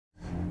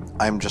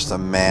I'm just a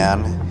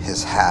man,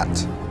 his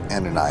hat,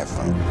 and an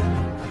iPhone.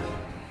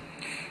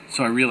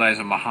 So I realize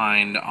I'm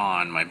behind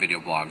on my video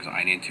blogs.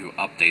 I need to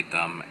update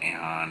them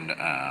and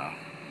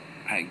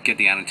get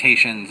the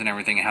annotations and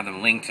everything, have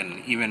them linked,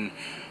 and even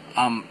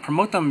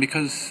promote them,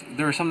 because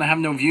there are some that have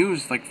no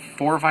views, like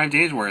 4 or 5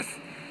 days worth,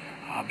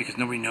 because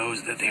nobody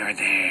knows that they are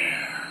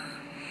there.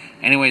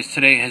 Anyways,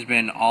 today has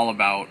been all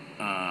about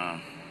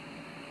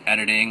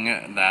editing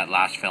that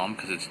last film,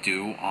 because it's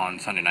due on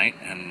Sunday night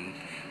and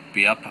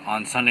be up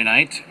on Sunday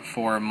night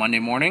for Monday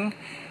morning.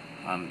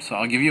 So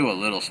I'll give you a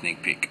little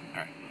sneak peek.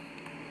 All right.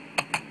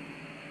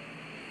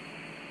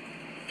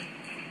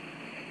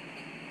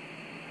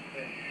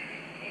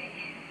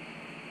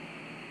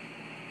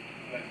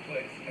 Nice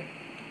place.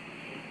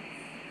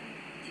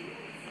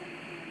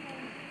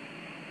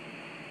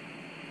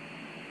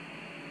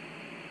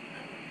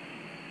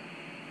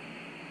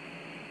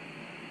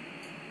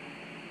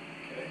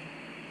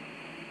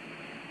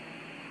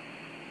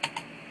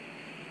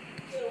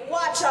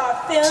 Watch our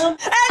film.